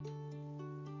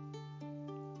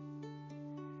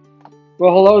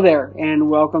Well, hello there,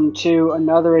 and welcome to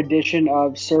another edition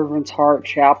of Servant's Heart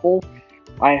Chapel.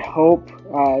 I hope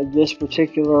this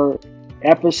particular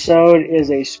episode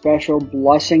is a special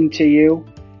blessing to you.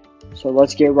 So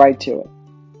let's get right to it.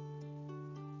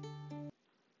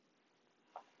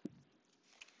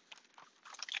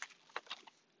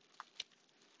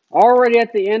 Already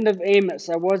at the end of Amos.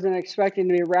 I wasn't expecting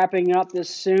to be wrapping up this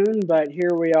soon, but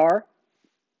here we are.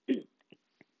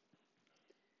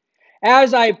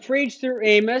 As I preach through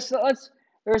Amos,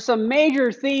 there's some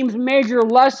major themes, major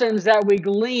lessons that we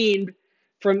gleaned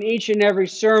from each and every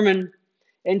sermon.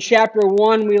 In chapter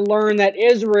 1, we learn that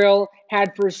Israel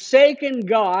had forsaken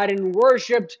God and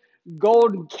worshipped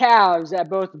golden calves at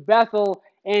both Bethel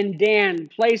and Dan,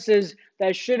 places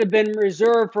that should have been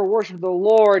reserved for worship of the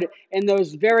Lord. In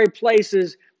those very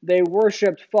places, they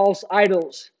worshipped false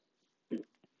idols.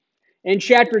 In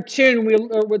chapter 2, we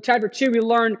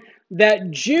learn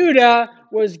that Judah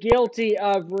was guilty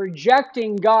of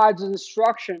rejecting God's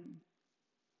instruction.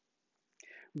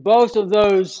 Both of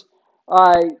those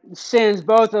sins,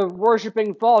 both of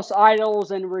worshiping false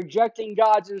idols and rejecting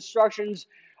God's instructions,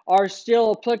 are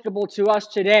still applicable to us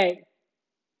today.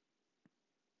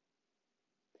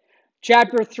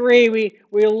 Chapter 3,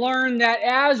 we learn that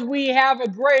as we have a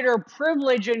greater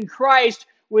privilege in Christ,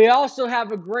 we also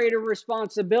have a greater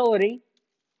responsibility.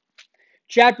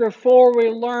 Chapter 4, we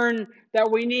learn that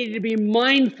we need to be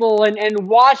mindful and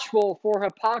watchful for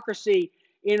hypocrisy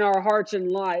in our hearts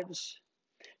and lives.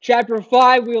 Chapter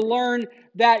 5, we learn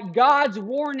that God's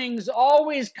warnings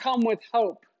always come with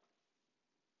hope.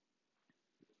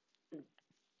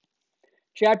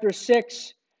 Chapter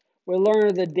 6, we learn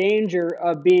of the danger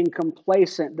of being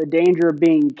complacent, the danger of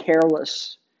being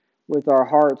careless with our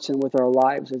hearts and with our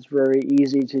lives. It's very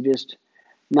easy to just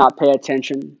not pay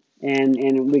attention.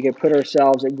 And we could put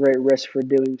ourselves at great risk for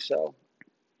doing so.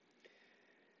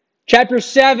 Chapter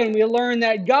 7, we learn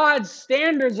that God's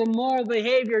standards of moral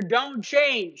behavior don't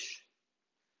change.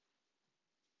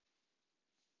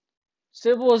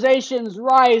 Civilizations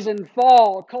rise and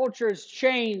fall. Cultures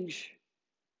change.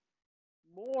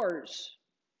 Wars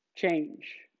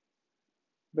change.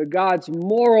 But God's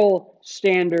moral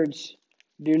standards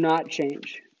do not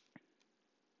change.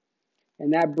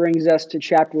 And that brings us to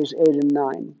chapters 8 and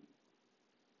 9.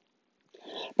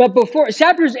 But before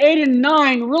chapters 8 and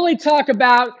 9 really talk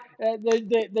about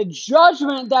the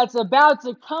judgment that's about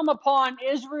to come upon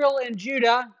Israel and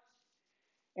Judah,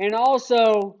 and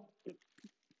also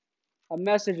a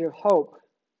message of hope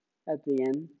at the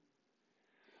end.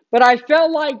 But I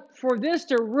felt like for this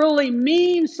to really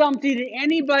mean something to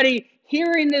anybody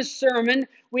hearing this sermon,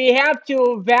 we have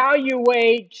to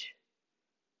evaluate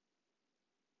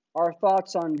our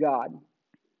thoughts on God.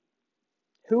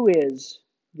 Who is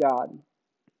God?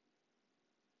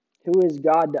 Who is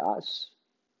God to us?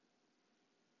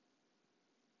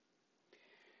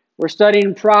 We're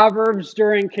studying Proverbs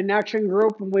during Connection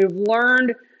Group, and we've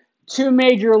learned two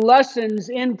major lessons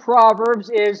in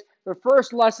Proverbs. Is the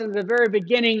first lesson at the very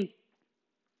beginning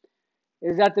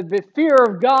is that the fear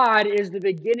of God is the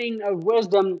beginning of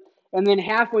wisdom, and then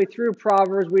halfway through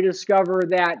Proverbs we discover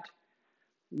that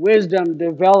wisdom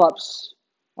develops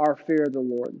our fear of the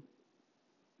Lord.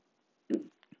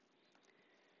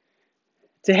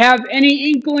 To have any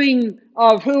inkling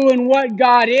of who and what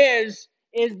God is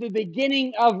the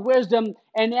beginning of wisdom.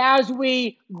 And as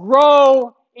we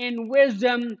grow in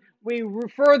wisdom, we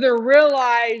further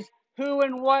realize who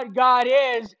and what God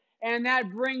is. And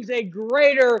that brings a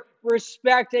greater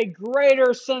respect, a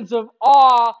greater sense of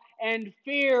awe and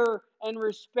fear and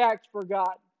respect for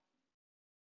God.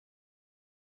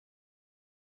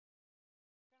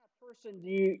 What kind of person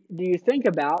do you think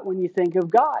about when you think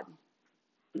of God?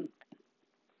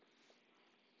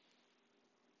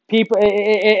 People,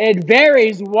 it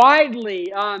varies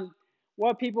widely on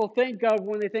what people think of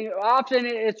when they think. Often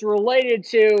it's related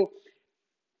to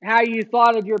how you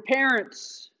thought of your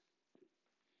parents.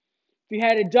 If you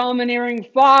had a domineering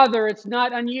father, it's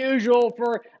not unusual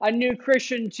for a new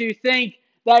Christian to think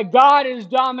that God is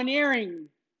domineering.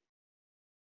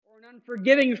 Or an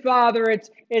unforgiving father,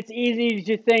 it's easy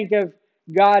to think of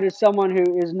God as someone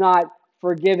who is not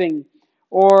forgiving.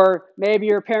 Or maybe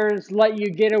your parents let you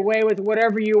get away with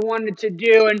whatever you wanted to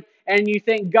do, and you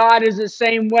think God is the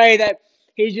same way, that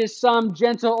he's just some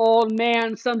gentle old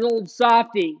man, some old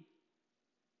softy.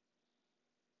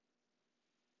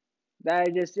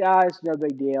 That just, it's no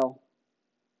big deal.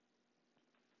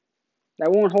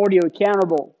 That won't hold you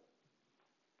accountable.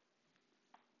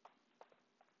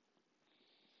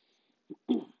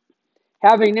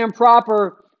 Having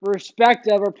improper respect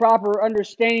of or proper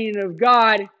understanding of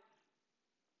God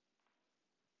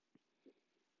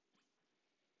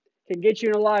can get you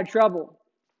in a lot of trouble.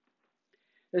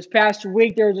 This past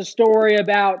week, there was a story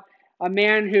about a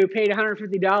man who paid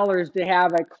 $150 to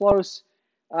have a close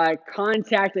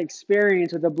contact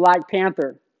experience with a Black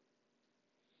Panther.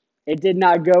 It did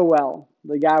not go well.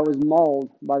 The guy was mauled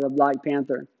by the Black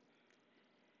Panther.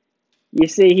 You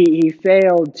see, he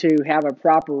failed to have a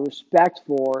proper respect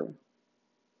for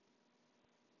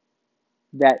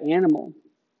that animal.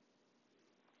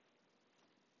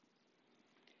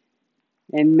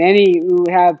 And many who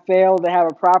have failed to have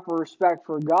a proper respect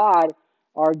for God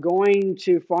are going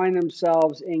to find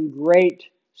themselves in great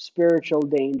spiritual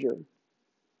danger.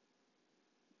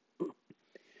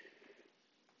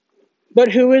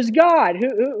 But who is God?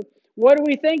 What do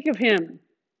we think of him?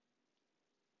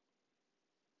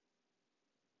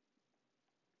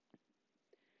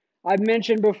 I've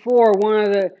mentioned before one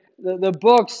of the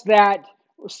books that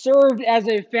served as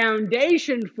a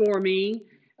foundation for me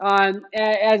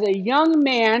as a young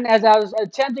man, as I was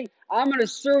attempting, I'm going to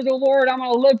serve the Lord, I'm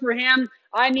going to live for him.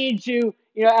 I need to,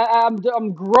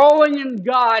 I'm growing in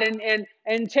God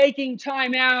and taking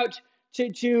time out to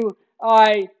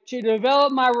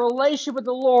develop my relationship with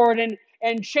the Lord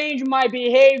and change my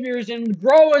behaviors and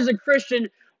grow as a Christian.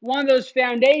 One of those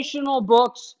foundational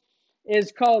books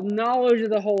is called Knowledge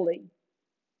of the Holy.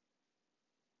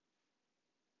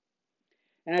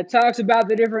 And it talks about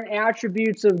the different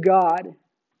attributes of God.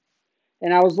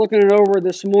 And I was looking it over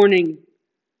this morning.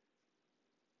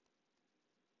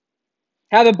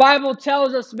 How the Bible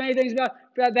tells us many things about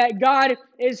that God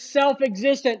is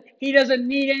self-existent. He doesn't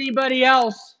need anybody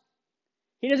else.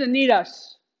 He doesn't need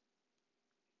us.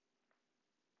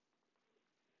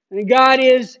 And God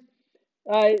is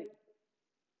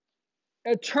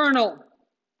eternal.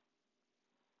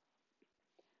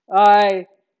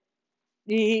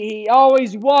 He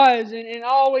always was and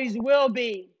always will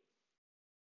be.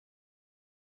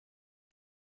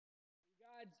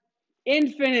 God's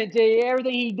infinite.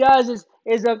 Everything he does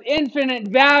is of infinite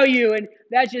value. And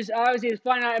that's just obviously his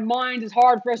finite mind. It's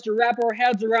hard for us to wrap our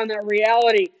heads around that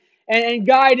reality. And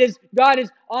God is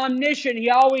omniscient.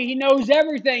 He knows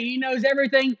everything. He knows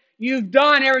everything you've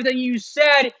done, everything you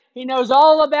said. He knows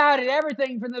all about it,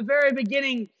 everything from the very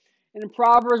beginning. In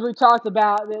Proverbs, we talked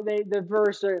about the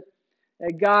verse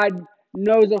that God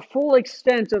knows the full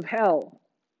extent of hell,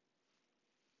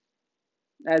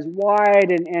 as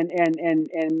wide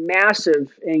and massive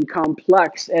and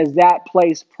complex as that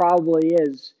place probably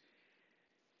is.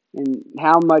 And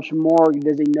how much more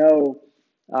does he know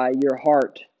your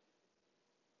heart?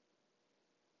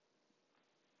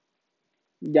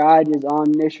 God is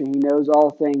omniscient. He knows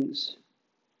all things.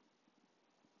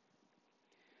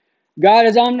 God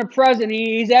is omnipresent.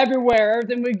 He's everywhere.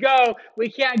 Everything we go, we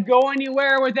can't go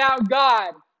anywhere without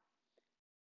God.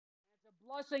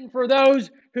 Blessing for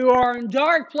those who are in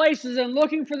dark places and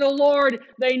looking for the Lord.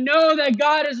 They know that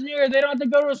God is near. They don't have to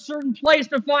go to a certain place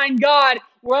to find God.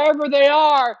 Wherever they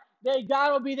are,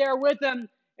 God will be there with them.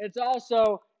 It's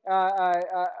also a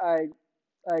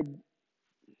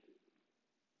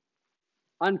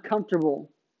uncomfortable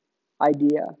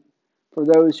idea for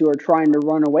those who are trying to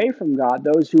run away from God,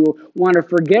 those who want to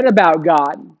forget about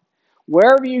God.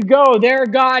 Wherever you go, there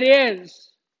God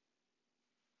is.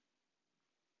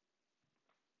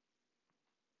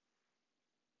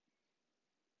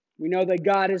 We know that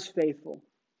God is faithful.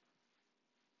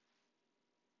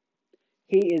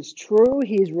 He is true.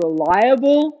 He's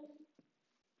reliable.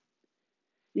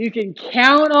 You can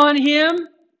count on him.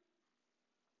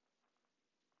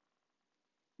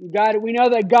 God, we know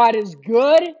that God is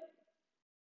good. There's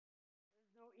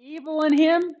no evil in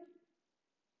him.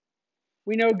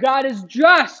 We know God is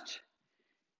just.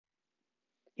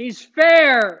 He's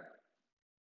fair.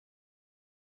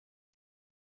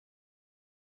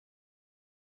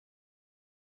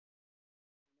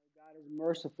 God is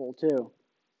merciful too.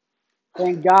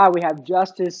 Thank God we have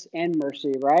justice and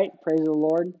mercy, right? Praise the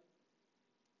Lord.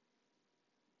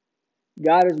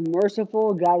 God is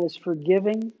merciful. God is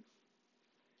forgiving.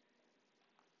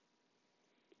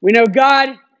 We know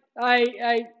God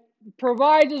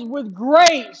provides us with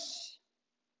grace.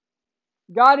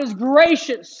 God is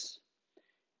gracious.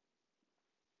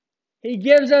 He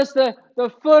gives us the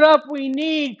foot up we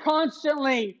need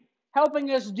constantly, helping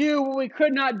us do what we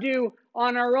could not do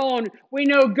on our own. We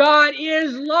know God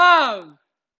is love.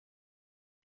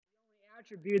 The only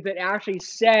attribute that actually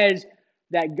says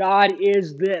that God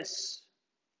is this.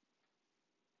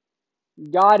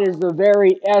 God is the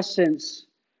very essence,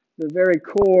 the very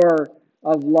core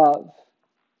of love.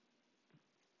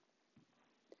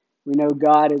 We know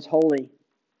God is holy.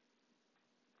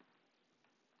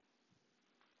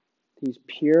 He's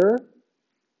pure.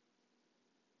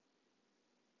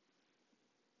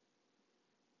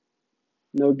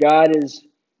 No, God is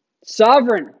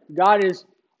sovereign. God is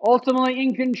ultimately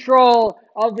in control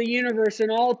of the universe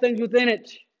and all things within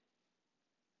it.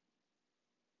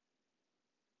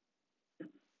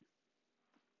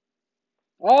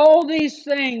 All these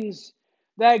things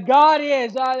that God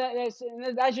is,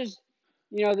 that's just,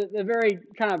 the very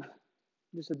kind of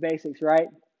just the basics, right?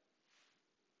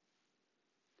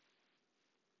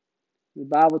 The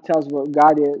Bible tells what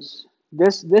God is.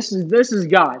 This is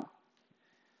God.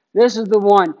 This is the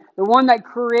one that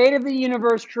created the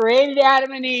universe, created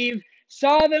Adam and Eve,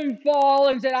 saw them fall,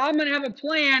 and said, "I'm going to have a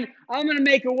plan. I'm going to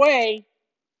make a way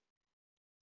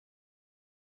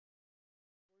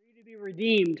for you to be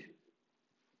redeemed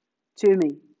to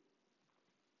me."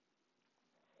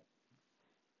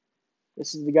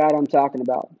 This is the God I'm talking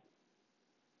about.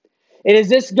 It is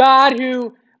this God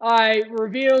who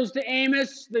reveals to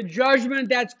Amos the judgment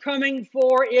that's coming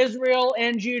for Israel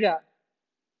and Judah.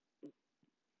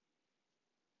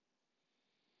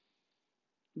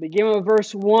 Beginning with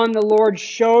verse 1, the Lord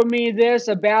showed me this,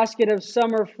 a basket of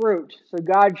summer fruit. So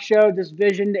God showed this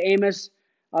vision to Amos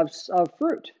of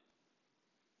fruit.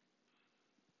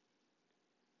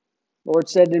 The Lord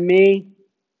said to me,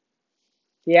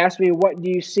 he asked me, "What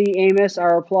do you see, Amos?" I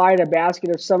replied, "A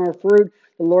basket of summer fruit."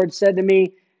 The Lord said to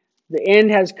me, "The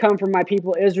end has come for my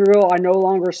people Israel. I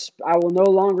will no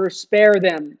longer spare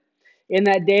them. In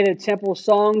that day the temple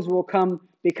songs will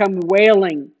become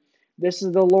wailing. This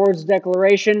is the Lord's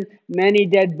declaration. Many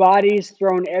dead bodies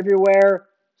thrown everywhere.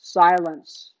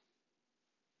 Silence."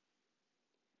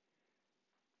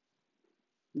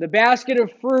 The basket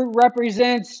of fruit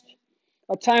represents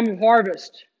a time of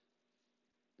harvest.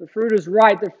 The fruit is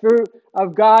ripe. The fruit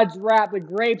of God's wrath, the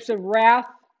grapes of wrath,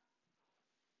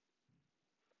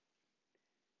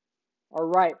 are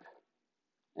ripe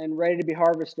and ready to be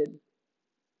harvested.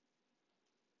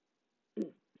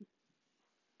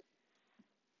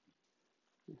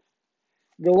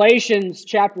 Galatians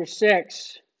chapter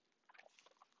 6.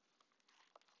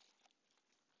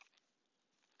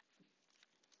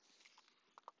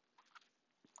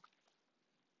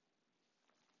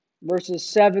 Verses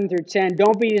 7 through 10.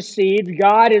 Don't be deceived.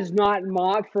 God is not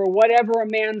mocked. For whatever a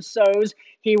man sows,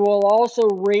 he will also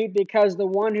reap, because the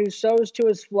one who sows to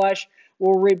his flesh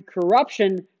will reap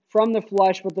corruption from the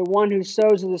flesh, but the one who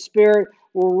sows to the Spirit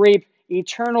will reap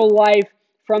eternal life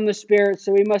from the Spirit.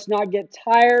 So we must not get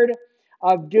tired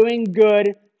of doing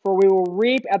good, for we will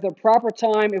reap at the proper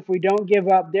time if we don't give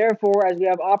up. Therefore, as we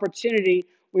have opportunity,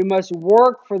 we must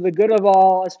work for the good of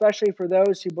all, especially for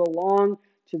those who belong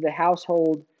to the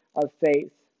household of faith.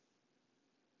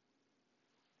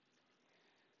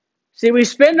 See, we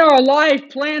spend our life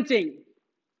planting.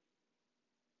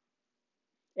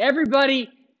 Everybody,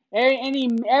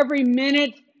 every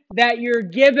minute that you're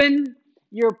given,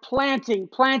 you're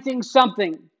planting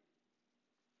something.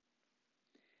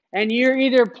 And you're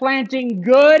either planting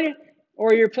good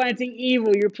or you're planting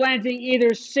evil. You're planting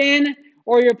either sin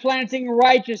or you're planting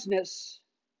righteousness.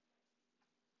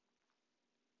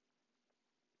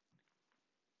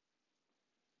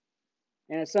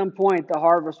 And at some point, the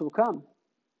harvest will come.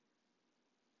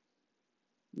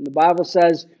 And the Bible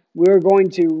says we're going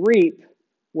to reap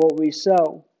what we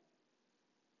sow.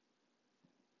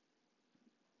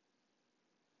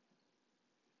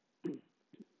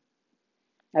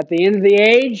 At the end of the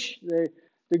age,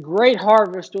 the great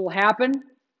harvest will happen. In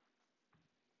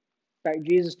fact,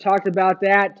 Jesus talked about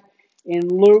that in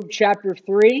Luke chapter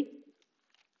 3,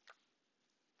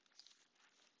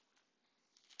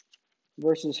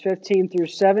 verses 15 through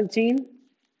 17.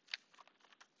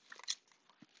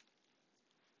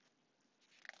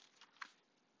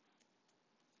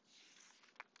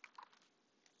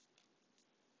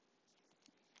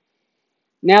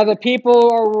 Now the people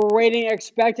were waiting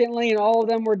expectantly, and all of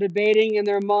them were debating in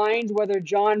their minds whether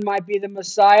John might be the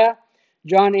Messiah.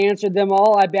 John answered them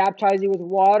all, "I baptize you with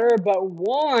water, but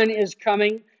one is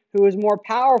coming who is more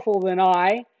powerful than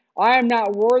I. I am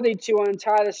not worthy to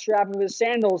untie the strap of his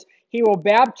sandals. He will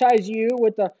baptize you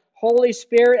with the Holy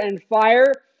Spirit and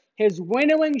fire. His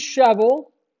winnowing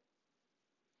shovel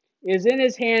is in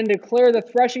his hand to clear the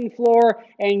threshing floor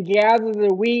and gather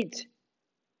the wheat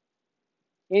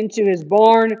into his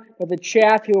barn, but the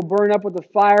chaff he will burn up with the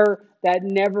fire that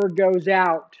never goes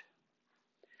out."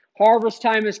 Harvest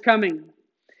time is coming,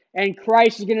 and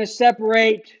Christ is going to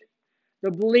separate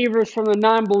the believers from the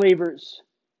non-believers.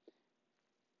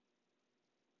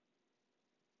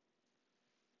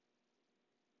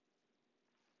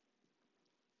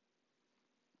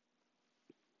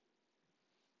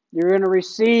 You're going to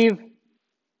receive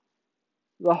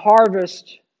the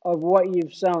harvest of what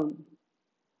you've sown.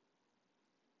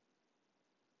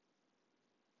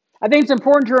 I think it's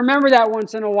important to remember that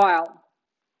once in a while.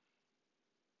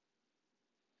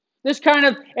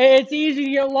 It's easy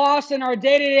to get lost in our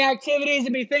day-to-day activities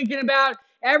and be thinking about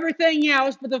everything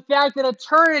else, but the fact that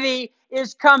eternity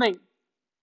is coming. For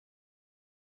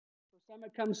some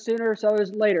it comes sooner, so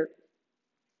others later.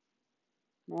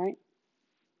 Right?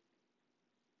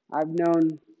 I've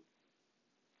known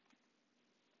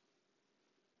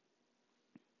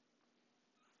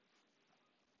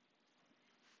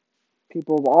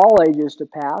people of all ages to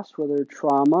pass, whether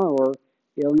trauma or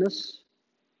illness.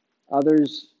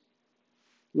 Others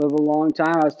live a long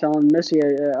time. I was telling Missy,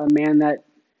 a man that,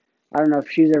 I don't know if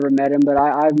she's ever met him, but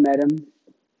I've met him.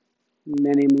 A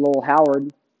man named Lowell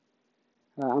Howard.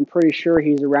 I'm pretty sure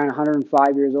he's around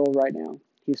 105 years old right now.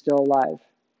 He's still alive.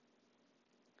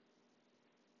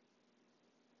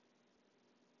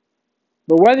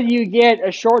 But whether you get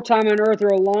a short time on earth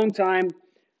or a long time,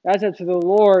 that's up to the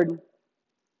Lord.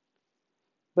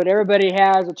 But everybody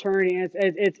has eternity. And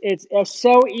it's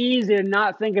so easy to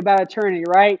not think about eternity,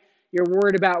 right? You're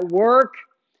worried about work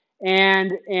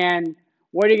and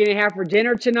what are you going to have for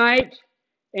dinner tonight,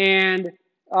 and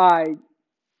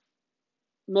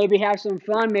maybe have some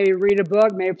fun, maybe read a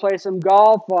book, maybe play some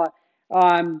golf.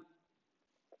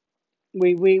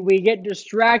 We get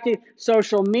distracted.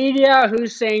 Social media,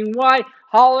 who's saying what,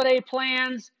 holiday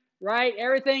plans, right?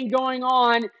 Everything going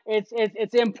on.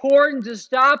 It's important to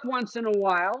stop once in a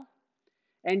while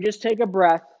and just take a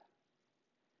breath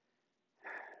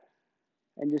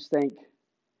and just think,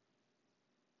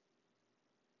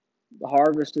 the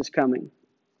harvest is coming.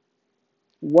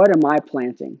 What am I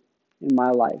planting in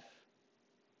my life?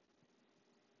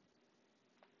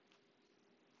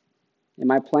 Am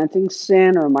I planting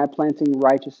sin or am I planting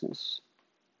righteousness?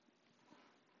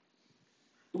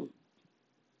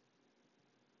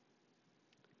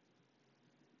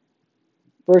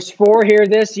 Verse 4, hear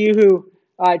this, you who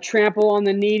trample on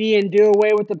the needy and do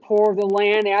away with the poor of the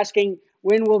land, asking,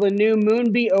 when will the new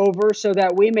moon be over, so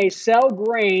that we may sell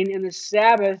grain, in the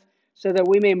Sabbath, so that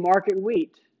we may market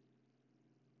wheat?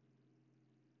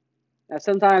 Now,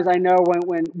 sometimes I know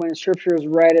when Scripture is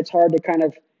read, it's hard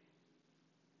to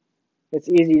it's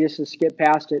easy just to skip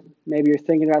past it. Maybe you're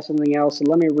thinking about something else. So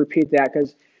let me repeat that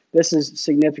because this is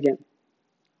significant.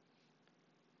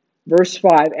 Verse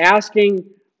 5, asking,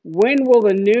 when will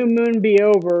the new moon be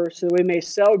over, so that we may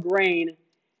sell grain,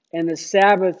 and the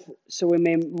Sabbath, so we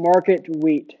may market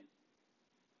wheat?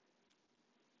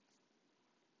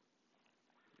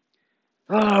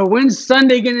 Oh, when's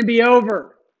Sunday going to be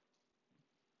over?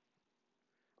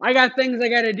 I got things I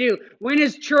got to do. When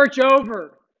is church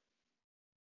over?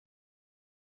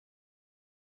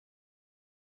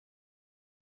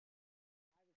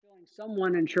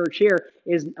 Someone in church here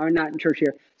or not in church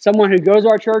here. Someone who goes to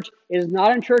our church is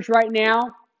not in church right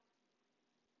now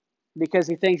because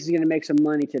he thinks he's going to make some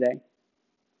money today.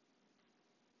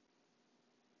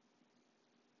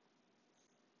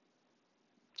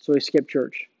 So he skipped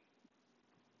church.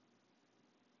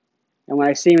 And when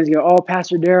I see him, he's going, oh,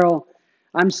 Pastor Daryl,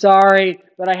 I'm sorry,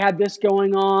 but I had this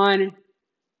going on.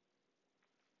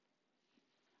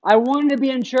 I wanted to be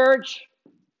in church.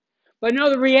 But no,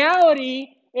 the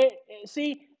reality,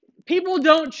 people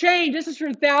don't change. This is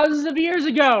from thousands of years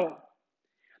ago.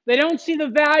 They don't see the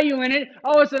value in it.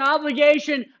 Oh, it's an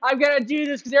obligation. I've got to do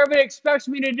this because everybody expects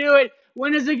me to do it.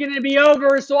 When is it going to be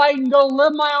over so I can go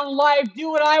live my own life, do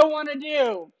what I want to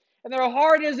do? And their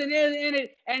heart isn't in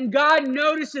it, and God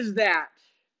notices that.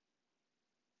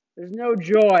 There's no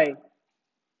joy.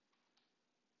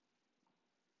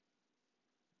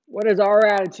 What is our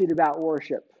attitude about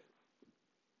worship?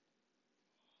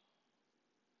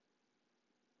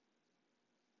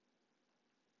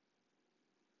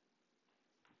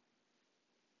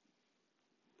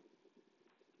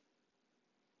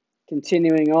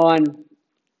 Continuing on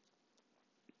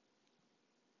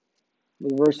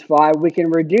with verse 5, we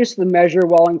can reduce the measure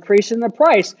while increasing the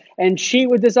price, and cheat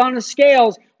with dishonest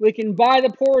scales. We can buy the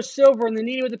poor with silver and the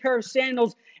needy with a pair of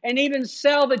sandals, and even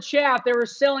sell the chaff. They were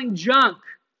selling junk.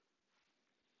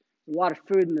 A lot of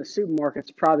food in the supermarket's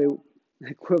probably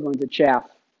equivalent to chaff.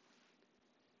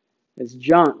 It's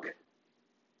junk.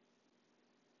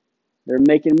 They're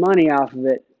making money off of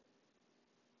it.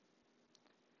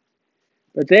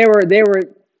 But they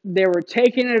were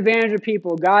taking advantage of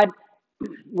people. God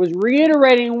was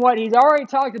reiterating what he's already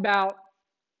talked about.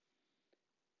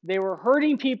 They were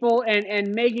hurting people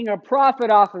and making a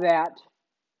profit off of that.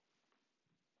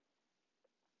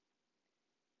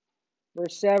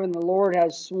 Verse 7, the Lord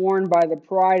has sworn by the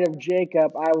pride of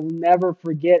Jacob, I will never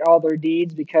forget all their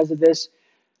deeds. Because of this,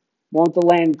 won't the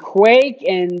land quake,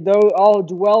 and though all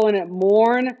dwell in it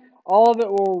mourn, All of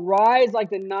it will rise like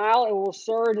the Nile. It will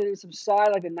surge and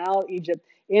subside like the Nile of Egypt.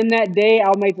 In that day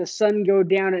I'll make the sun go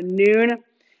down at noon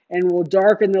and will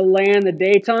darken the land in the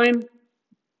daytime.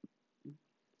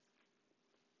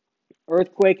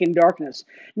 Earthquake and darkness.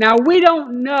 Now we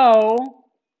don't know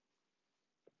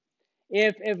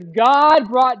if God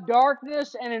brought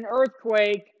darkness and an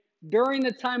earthquake during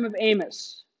the time of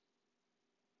Amos.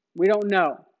 We don't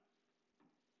know.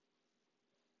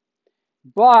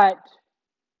 But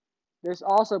this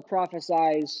also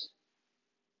prophesies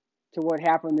to what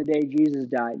happened the day Jesus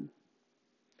died.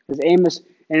 Because Amos,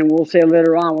 and we'll say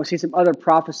later on, we'll see some other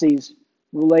prophecies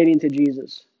relating to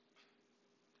Jesus.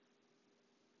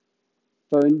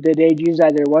 So the day Jesus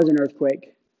died, there was an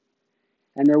earthquake,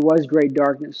 and there was great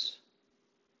darkness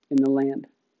in the land.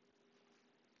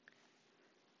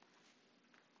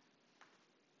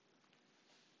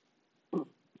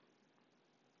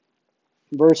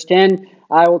 Verse 10,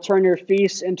 I will turn your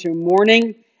feasts into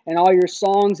mourning, and all your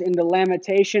songs into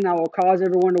lamentation. I will cause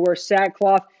everyone to wear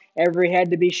sackcloth, every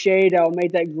head to be shaved. I will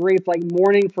make that grief like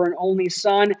mourning for an only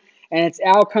son, and its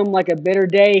outcome like a bitter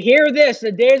day. Hear this,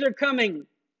 the days are coming.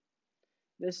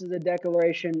 This is the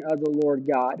declaration of the Lord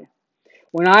God.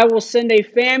 When I will send a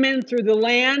famine through the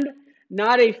land,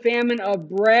 not a famine of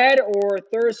bread or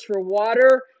thirst for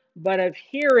water, but of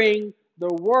hearing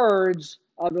the words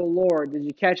of the Lord. Did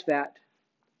you catch that?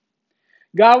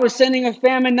 God was sending a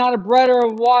famine, not of bread or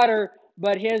of water,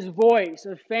 but His voice,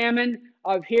 a famine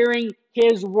of hearing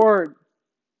His word.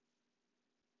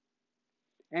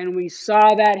 And we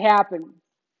saw that happen.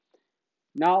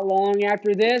 Not long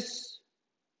after this,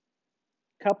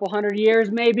 a couple hundred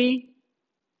years maybe,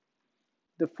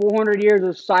 the 400 years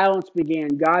of silence began.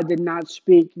 God did not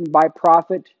speak by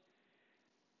prophet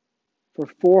for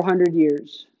 400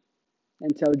 years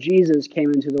until Jesus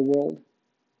came into the world.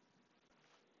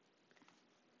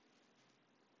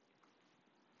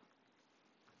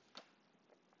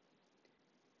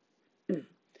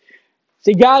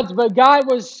 See, God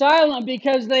was silent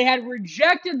because they had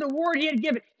rejected the word He had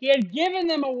given. He had given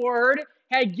them a word,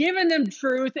 had given them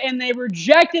truth, and they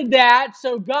rejected that.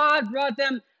 So God brought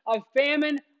them a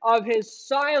famine of His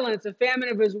silence, a famine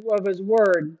of His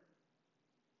word.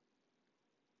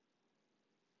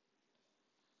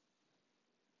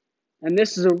 And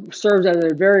this serves as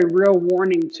a very real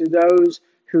warning to those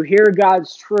who hear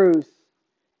God's truth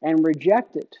and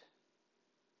reject it.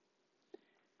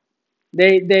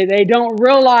 They don't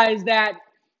realize that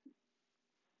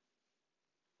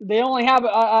they only have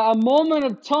a moment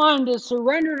of time to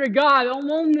surrender to God, a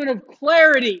moment of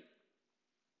clarity.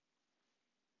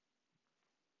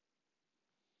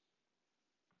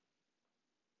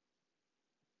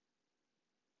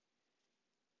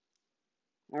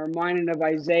 I'm reminded of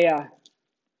Isaiah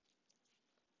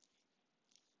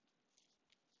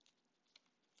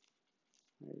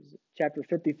chapter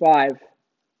 55,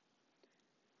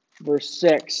 verse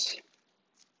 6.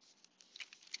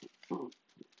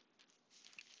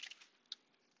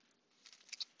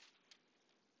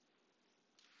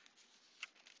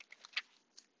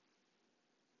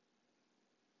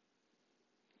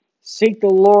 Seek the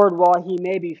Lord while He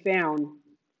may be found.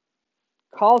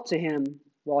 Call to Him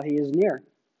while He is near.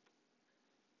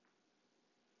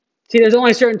 See, there's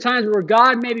only certain times where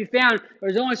God may be found.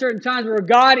 There's only certain times where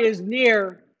God is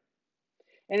near.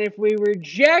 And if we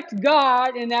reject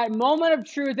God in that moment of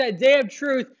truth, that day of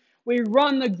truth, we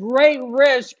run the great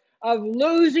risk of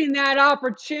losing that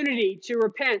opportunity to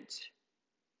repent.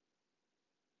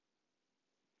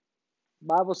 The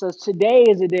Bible says today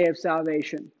is a day of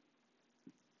salvation.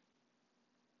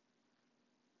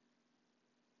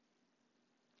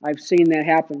 I've seen that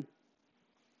happen.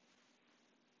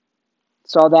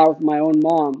 Saw that with my own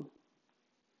mom.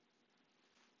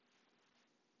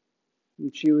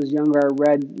 When she was younger, I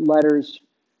read letters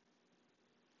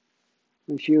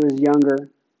when she was younger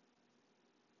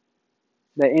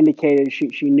that indicated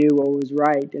she knew what was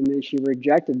right, and then she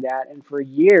rejected that, and for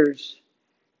years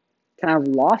kind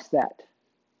of lost that.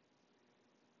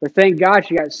 But thank God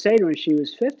she got saved when she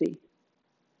was 50.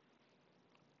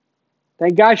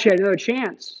 Thank God she had another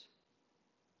chance.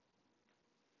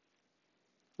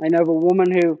 I know of a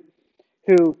woman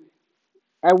who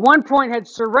at one point had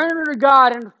surrendered to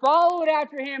God and followed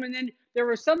after Him, and then there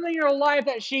was something in her life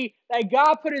that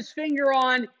God put His finger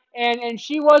on, and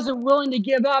she wasn't willing to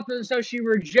give up, and so she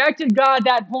rejected God at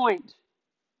that point.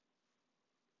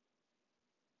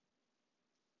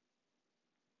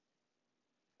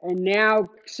 And now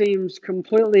seems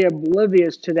completely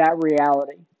oblivious to that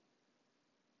reality.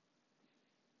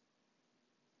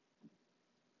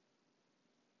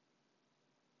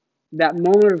 That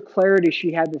moment of clarity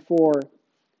she had before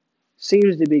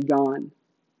seems to be gone.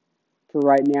 for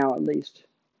right now at least.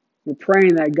 We're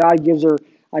praying that God gives her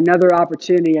another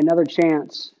opportunity, another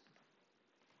chance.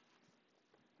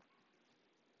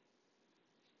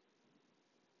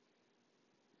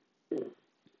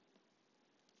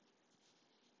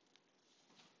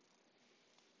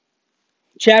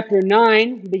 Chapter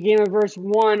 9, beginning of verse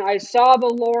 1, I saw the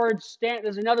Lord stand.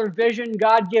 There's another vision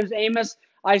God gives Amos.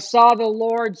 I saw the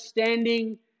Lord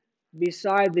standing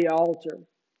beside the altar.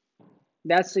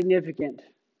 That's significant.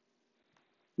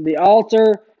 The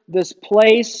altar, this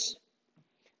place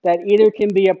that either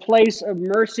can be a place of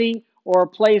mercy or a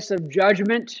place of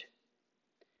judgment,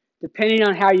 depending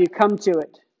on how you come to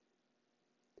it.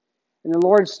 And the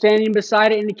Lord standing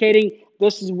beside it, indicating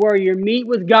this is where you meet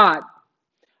with God.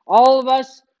 All of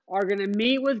us are going to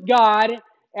meet with God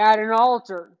at an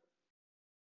altar.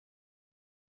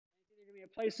 It's going to be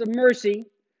a place of mercy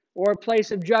or a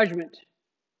place of judgment,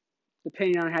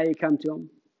 depending on how you come to Him.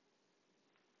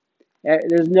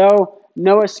 There's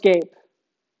no escape.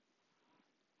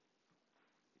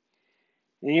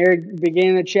 And here,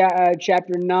 beginning of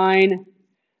chapter 9,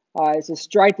 it says,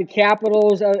 strike the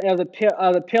capitals of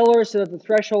the pillars so that the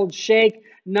thresholds shake.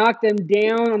 Knock them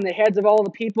down on the heads of all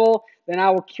the people. Then I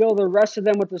will kill the rest of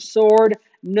them with the sword.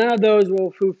 None of those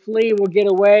who flee will get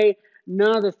away.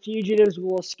 None of the fugitives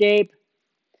will escape.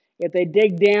 If they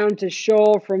dig down to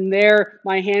Sheol, from there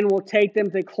my hand will take them.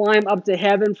 If they climb up to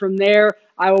heaven, from there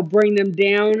I will bring them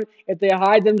down. If they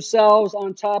hide themselves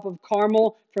on top of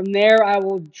Carmel, from there I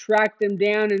will track them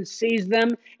down and seize them.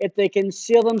 If they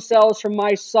conceal themselves from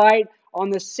my sight on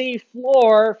the sea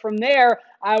floor, from there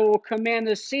I will command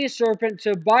the sea serpent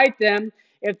to bite them.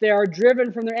 If they are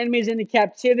driven from their enemies into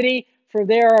captivity, from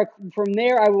there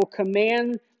I will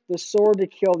command the sword to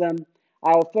kill them.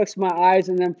 I will fix my eyes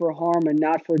on them for harm and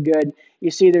not for good.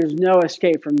 You see, there's no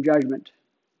escape from judgment.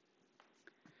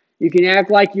 You can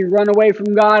act like you run away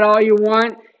from God all you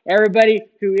want. Everybody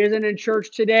who isn't in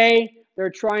church today, they're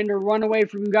trying to run away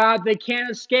from God. They can't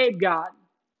escape God.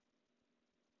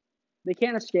 They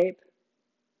can't escape.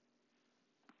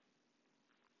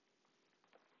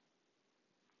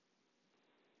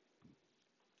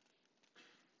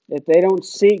 If they don't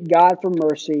seek God for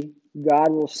mercy, God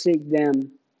will seek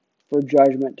them for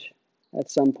judgment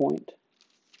at some point.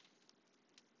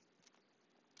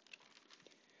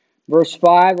 Verse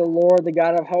 5, the Lord, the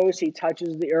God of hosts, He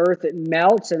touches the earth, it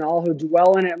melts, and all who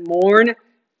dwell in it mourn.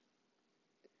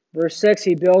 Verse 6,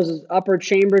 He builds His upper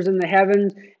chambers in the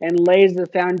heavens and lays the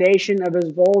foundation of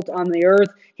His vault on the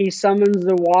earth. He summons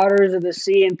the waters of the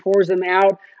sea and pours them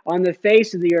out on the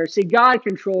face of the earth. See, God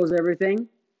controls everything.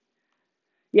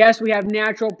 Yes, we have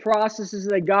natural processes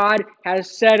that God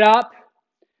has set up,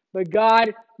 but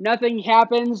God, nothing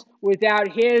happens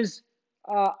without His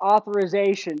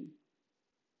authorization.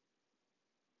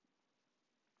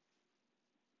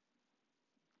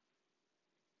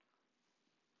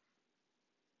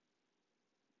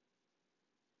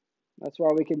 That's why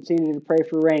we continue to pray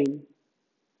for rain.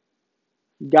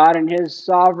 God in His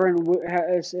sovereign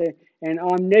and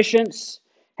omniscience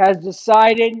has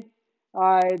decided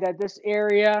that this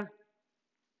area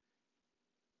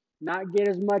not get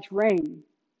as much rain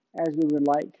as we would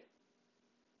like.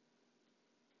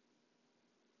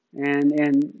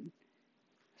 And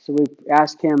so we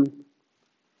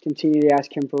continue to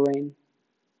ask Him for rain.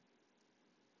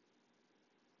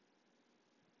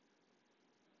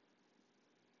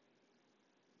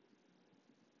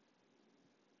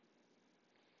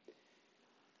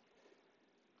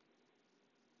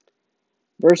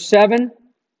 Verse 7,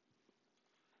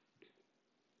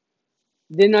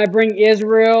 didn't I bring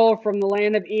Israel from the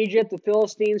land of Egypt, the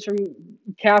Philistines from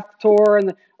Caphtor, and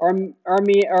the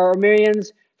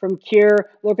Arameans from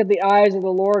Kir? Look, at the eyes of the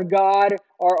Lord God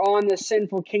are on the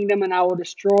sinful kingdom, and I will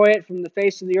destroy it from the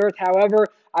face of the earth. However,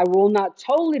 I will not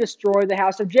totally destroy the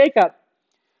house of Jacob.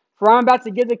 For I'm about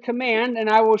to give the command, and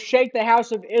I will shake the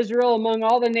house of Israel among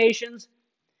all the nations,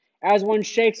 as one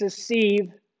shakes a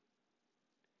sieve,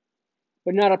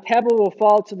 but not a pebble will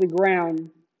fall to the ground.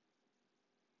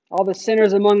 All the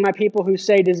sinners among my people who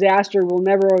say disaster will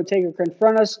never overtake or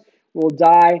confront us will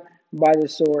die by the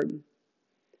sword.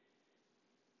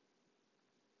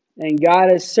 And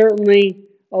God has certainly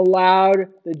allowed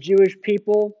the Jewish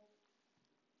people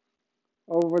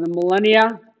over the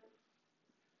millennia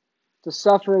to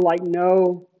suffer like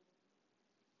no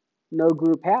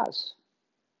group has.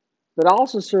 But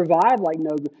also survive like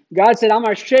no group. God said, I'm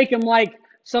going to shake them like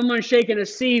someone shaking a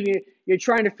sieve. You're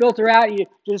trying to filter out. You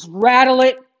just rattle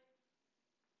it.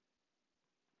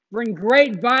 Bring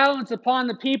great violence upon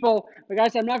the people. But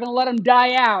God said, I'm not going to let them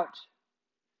die out.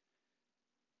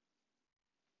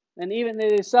 And even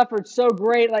they suffered so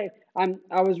great. Like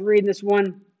I was reading this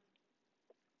one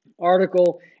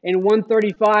article. In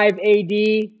 135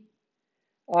 AD,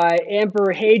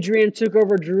 Emperor Hadrian took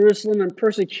over Jerusalem and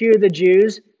persecuted the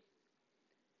Jews.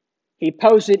 He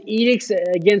posted edicts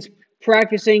against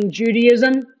practicing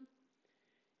Judaism.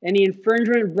 Any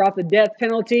infringement brought the death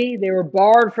penalty. They were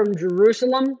barred from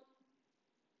Jerusalem.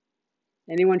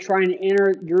 Anyone trying to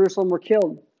enter Jerusalem were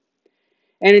killed.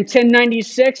 And in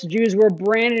 1096, Jews were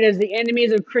branded as the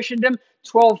enemies of Christendom.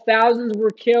 12,000 were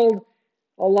killed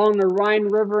along the Rhine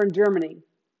River in Germany.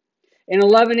 In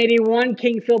 1181,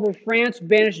 King Philip of France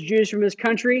banished Jews from his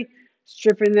country,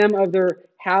 stripping them of their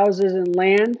houses and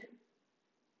land.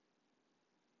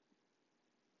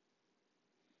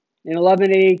 In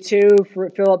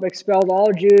 1182, Philip expelled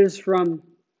all Jews from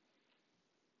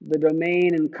the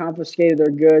domain and confiscated their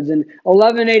goods. In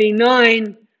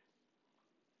 1189,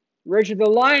 Richard the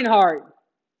Lionheart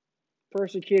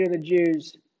persecuted the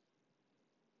Jews.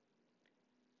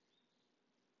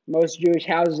 Most Jewish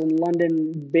houses in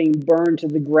London being burned to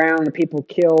the ground, the people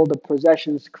killed, the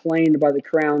possessions claimed by the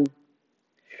crown.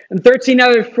 In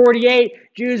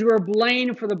 1348, Jews were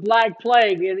blamed for the Black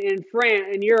Plague in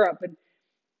France, in Europe. And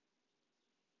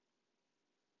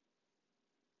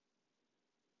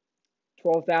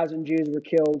 12,000 Jews were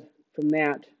killed from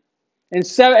that. In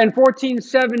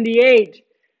 1478,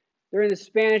 during the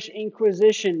Spanish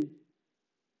Inquisition,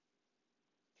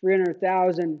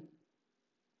 300,000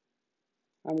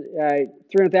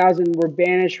 were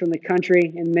banished from the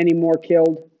country and many more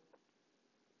killed.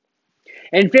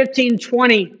 In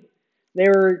 1520, they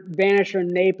were banished from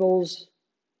Naples,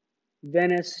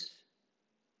 Venice.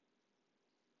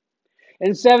 In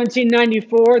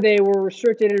 1794, they were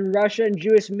restricted in Russia, and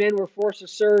Jewish men were forced to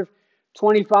serve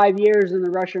 25 years in the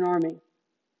Russian army.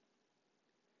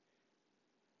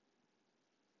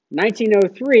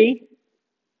 1903,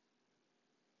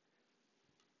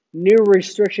 new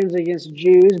restrictions against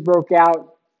Jews broke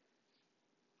out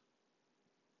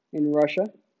in Russia.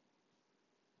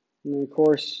 And then, of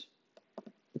course,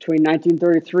 between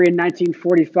 1933 and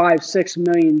 1945, 6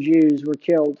 million Jews were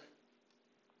killed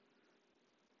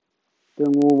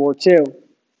during World War II.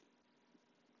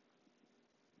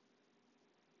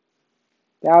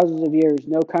 Thousands of years,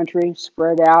 no country,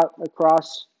 spread out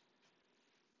across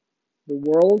the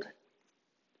world.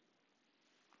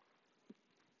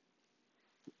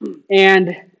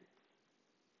 And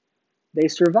they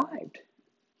survived.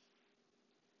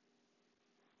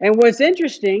 And what's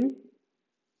interesting,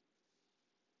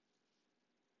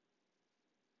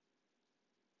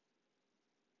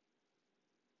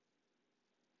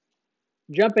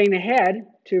 jumping ahead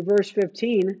to verse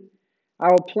 15,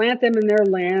 I will plant them in their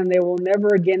land, and they will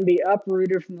never again be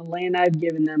uprooted from the land I have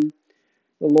given them.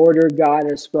 The Lord your God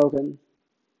has spoken.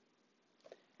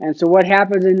 And so what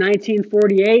happens in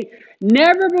 1948?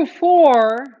 Never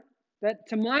before, that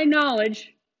to my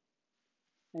knowledge,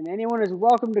 and anyone is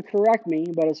welcome to correct me,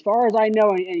 but as far as I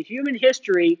know, in human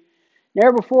history,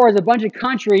 never before has a bunch of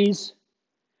countries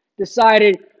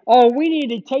decided, oh, we need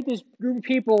to take this group of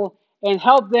people and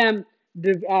help them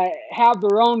have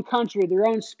their own country, their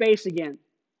own space again.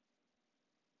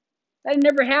 That had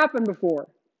never happened before.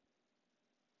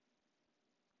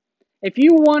 If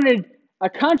you wanted a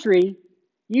country,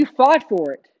 you fought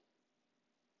for it.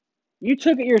 You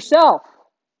took it yourself.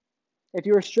 If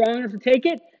you were strong enough to take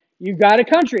it, you got a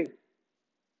country.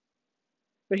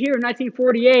 But here in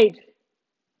 1948,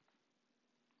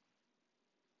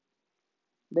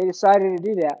 they decided to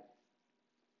do that.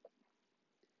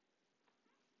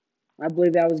 I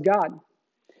believe that was God.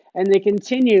 And they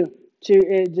continue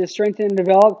to strengthen and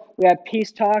develop. We have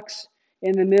peace talks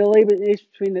in the Middle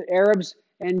East between the Arabs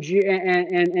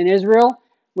and Israel,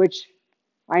 which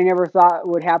I never thought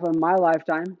would happen in my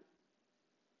lifetime.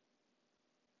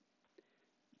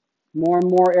 More and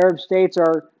more Arab states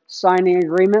are signing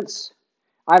agreements.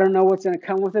 I don't know what's going to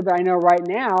come with it, but I know right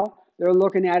now they're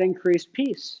looking at increased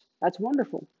peace. That's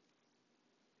wonderful.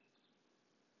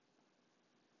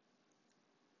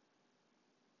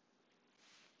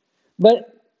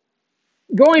 But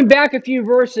going back a few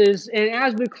verses, and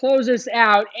as we close this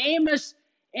out, Amos,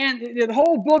 and the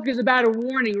whole book is about a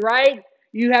warning, right?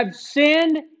 You have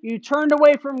sinned, you turned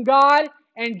away from God,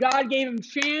 and God gave them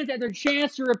chance after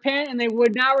chance to repent, and they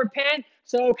would not repent.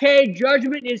 So, okay,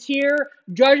 judgment is here,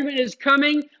 judgment is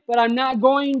coming, but I'm not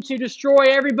going to destroy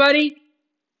everybody.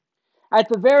 At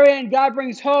the very end, God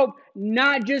brings hope,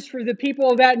 not just for the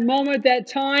people of that moment, that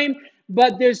time,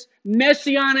 but this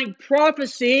messianic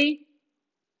prophecy.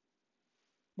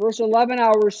 Verse 11,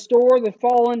 I'll restore the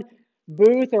fallen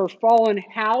booth or fallen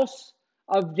house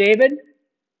of David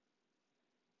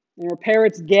and repair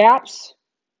its gaps.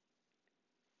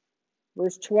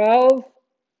 Verse 12,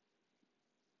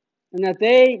 and that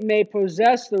they may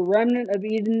possess the remnant of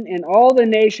Eden and all the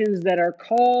nations that are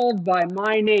called by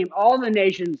my name. All the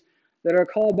nations that are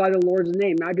called by the Lord's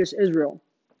name, not just Israel.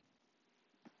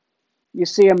 You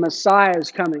see, a Messiah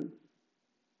is coming.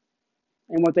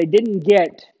 And what they didn't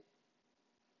get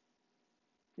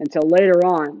until later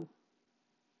on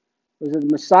was that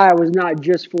the Messiah was not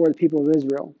just for the people of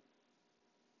Israel,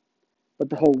 but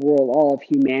the whole world, all of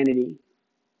humanity.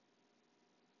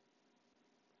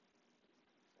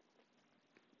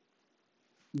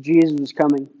 Jesus is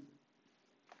coming.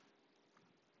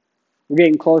 We're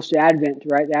getting close to Advent,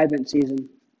 right? The Advent season.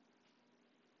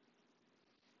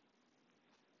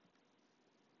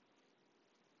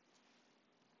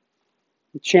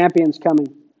 The champion's coming.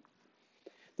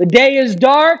 The day is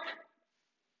dark,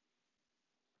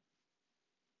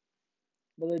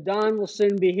 but the dawn will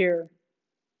soon be here.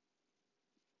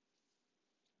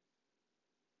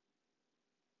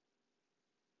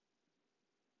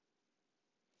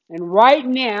 And right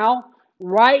now,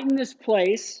 right in this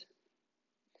place,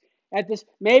 at this,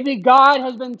 maybe God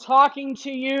has been talking to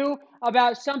you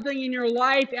about something in your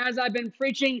life as I've been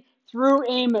preaching through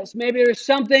Amos. Maybe there's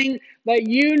something that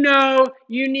you know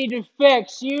you need to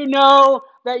fix. You know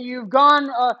that you've gone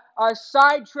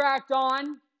sidetracked on.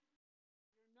 You're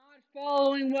not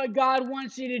following what God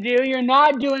wants you to do. You're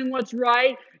not doing what's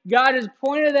right. God has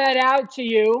pointed that out to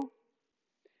you.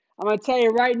 I'm going to tell you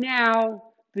right now,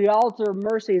 the altar of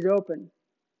mercy is open.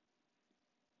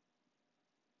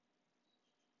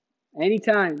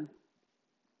 Anytime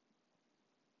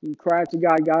you cry out to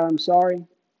God, God, I'm sorry.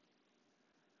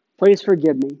 Please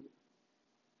forgive me.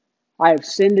 I have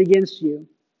sinned against you.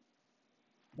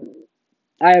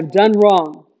 I have done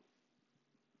wrong.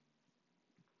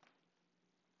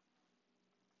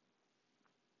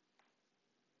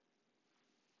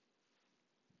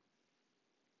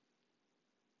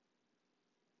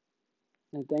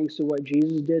 And thanks to what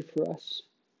Jesus did for us,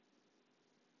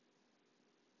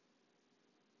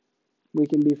 we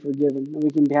can be forgiven and we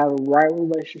can have a right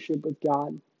relationship with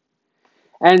God.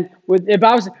 And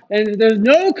there's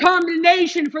no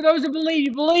condemnation for those who believe.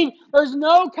 You believe there's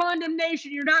no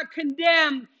condemnation. You're not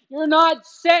condemned. You're not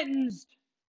sentenced.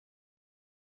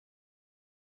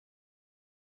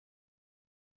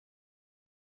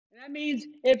 And that means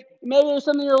if maybe there's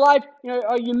something in your life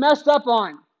you messed up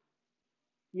on.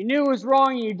 You knew it was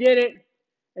wrong and you did it.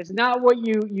 It's not what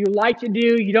you like to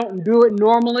do. You don't do it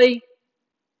normally.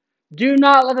 Do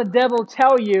not let the devil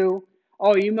tell you,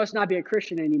 oh, you must not be a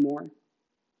Christian anymore.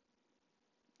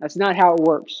 That's not how it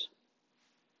works.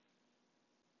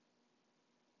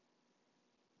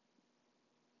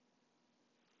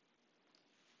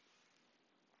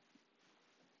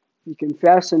 You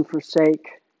confess and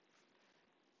forsake.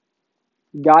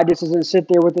 God just doesn't sit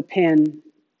there with a pen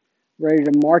ready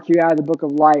to mark you out of the book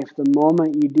of life the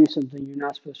moment you do something you're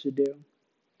not supposed to do.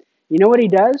 You know what he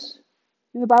does?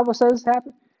 The Bible says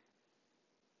happen.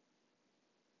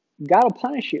 God will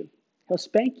punish you. He'll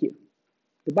spank you.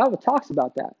 The Bible talks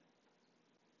about that.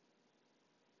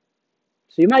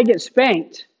 So you might get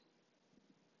spanked,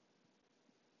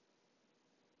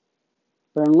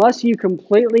 but unless you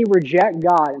completely reject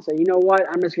God and say, you know what,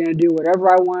 I'm just going to do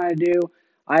whatever I want to do,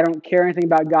 I don't care anything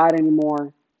about God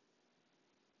anymore,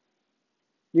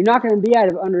 you're not going to be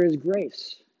out of under his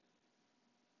grace.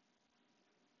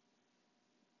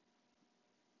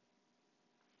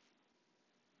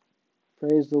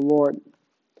 Praise the Lord.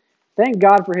 Thank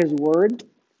God for his word.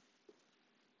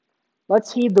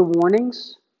 Let's heed the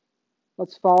warnings.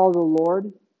 Let's follow the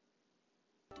Lord.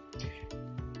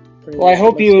 Well, I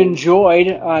hope you enjoyed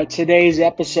today's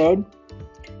episode.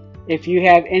 If you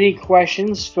have any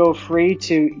questions, feel free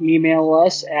to email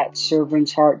us at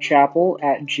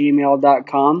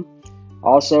servantsheartchapel@gmail.com.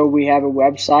 Also, we have a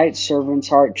website,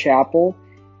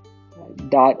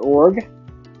 servantsheartchapel.org.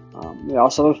 We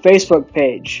also have a Facebook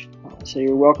page, so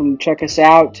you're welcome to check us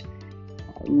out.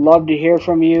 I'd love to hear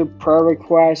from you, prayer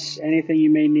requests, anything you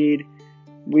may need.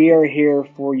 We are here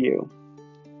for you.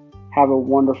 Have a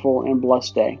wonderful and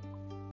blessed day.